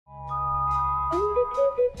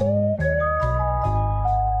Hi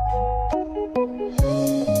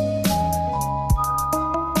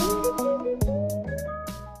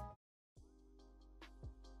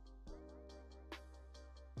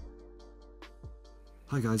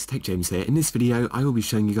guys, Tech James here. In this video I will be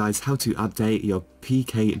showing you guys how to update your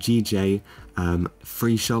PKGj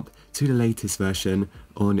free shop to the latest version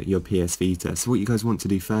on your PS Vita. So what you guys want to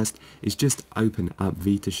do first is just open up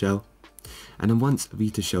Vita Shell, and then once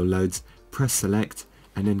Vita Shell loads, press select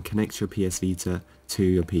and then connect your PS Vita to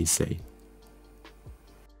your PC.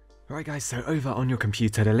 Alright guys, so over on your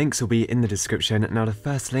computer the links will be in the description. Now the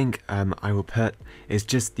first link I will put is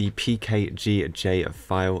just the PKGj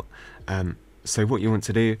file. So what you want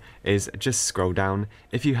to do is just scroll down.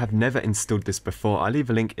 If you have never installed this before, I'll leave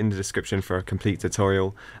a link in the description for a complete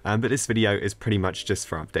tutorial, but this video is pretty much just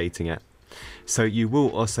for updating it. So you will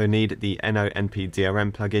also need the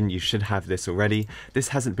NPDRM plugin. You should have this already. This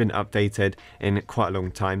hasn't been updated in quite a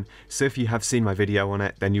long time, so if you have seen my video on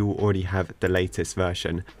it, then you will already have the latest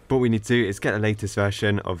version. But what we need to do is get the latest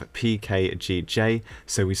version of PKGj,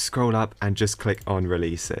 so we scroll up and just click on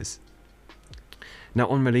releases. Now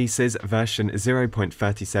on releases, version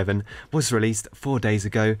 0.37 was released 4 days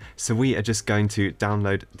ago, so we are just going to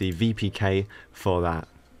download the VPK for that.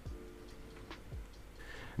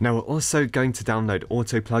 Now we're also going to download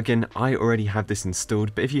Auto Plugin. I already have this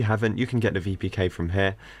installed, but if you haven't, you can get the VPK from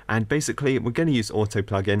here. And basically we're going to use Auto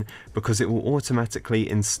Plugin because it will automatically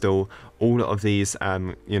install all of these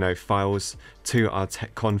files to our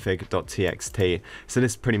config.txt. So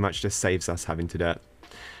this pretty much just saves us having to do it.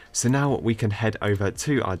 So now we can head over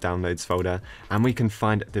to our downloads folder and we can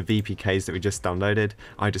find the VPKs that we just downloaded.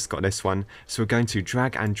 I just got this one, so we're going to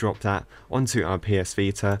drag and drop that onto our PS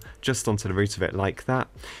Vita, just onto the root of it like that.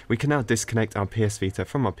 We can now disconnect our PS Vita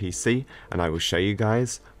from our PC and I will show you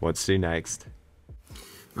guys what to do next.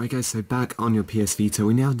 Right guys, so back on your PS Vita,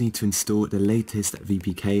 we now need to install the latest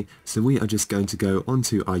VPK, so we are just going to go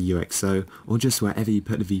onto our UXO, or just wherever you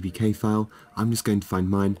put the VPK file. I'm just going to find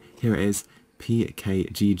mine. Here it is,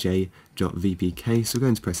 pkgj.vpk, so we're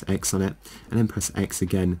going to press X on it and then press X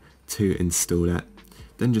again to install it.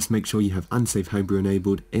 Then just make sure you have unsafe homebrew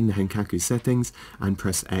enabled in the h-encore settings and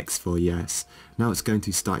press X for yes. Now it's going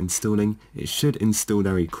to start installing. It should install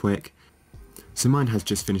very quick. So mine has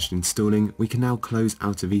just finished installing. We can now close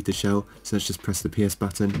out of Vita Shell, so let's just press the PS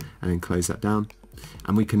button and then close that down.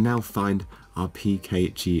 And we can now find our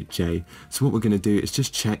PKGj. So what we're going to do is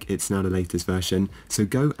just check it's now the latest version. So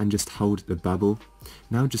go and just hold the bubble.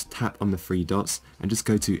 Now just tap on the 3 dots and just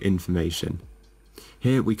go to information.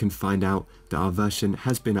 Here we can find out that our version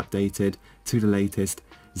has been updated to the latest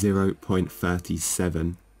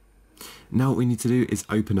 0.37. Now what we need to do is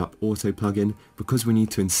open up Auto Plugin because we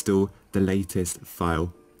need to install the latest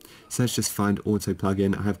file. So let's just find Auto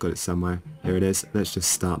Plugin. I have got it somewhere. Here it is. Let's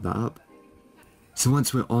just start that up. So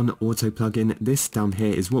once we're on Auto Plugin, this down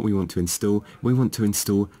here is what we want to install. We want to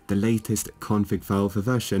install the latest config file for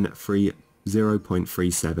version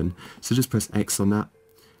 0.37. So just press X on that,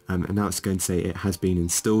 and now it's going to say it has been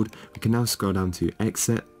installed. We can now scroll down to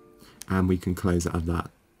exit, and we can close out of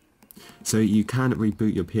that. So you can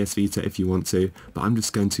reboot your PS Vita if you want to, but I'm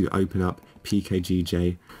just going to open up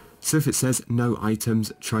PKGj. So if it says no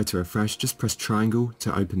items, try to refresh, just press triangle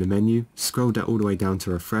to open the menu, scroll down all the way down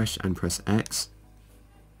to refresh and press X.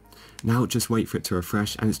 Now just wait for it to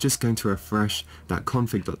refresh, and it's just going to refresh that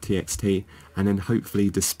config.txt and then hopefully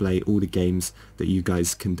display all the games that you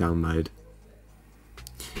guys can download.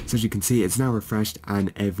 So as you can see, it's now refreshed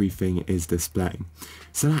and everything is displaying.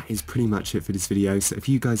 So that is pretty much it for this video. So if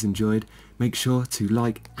you guys enjoyed, make sure to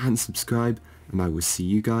like and subscribe, and I will see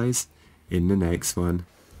you guys in the next one.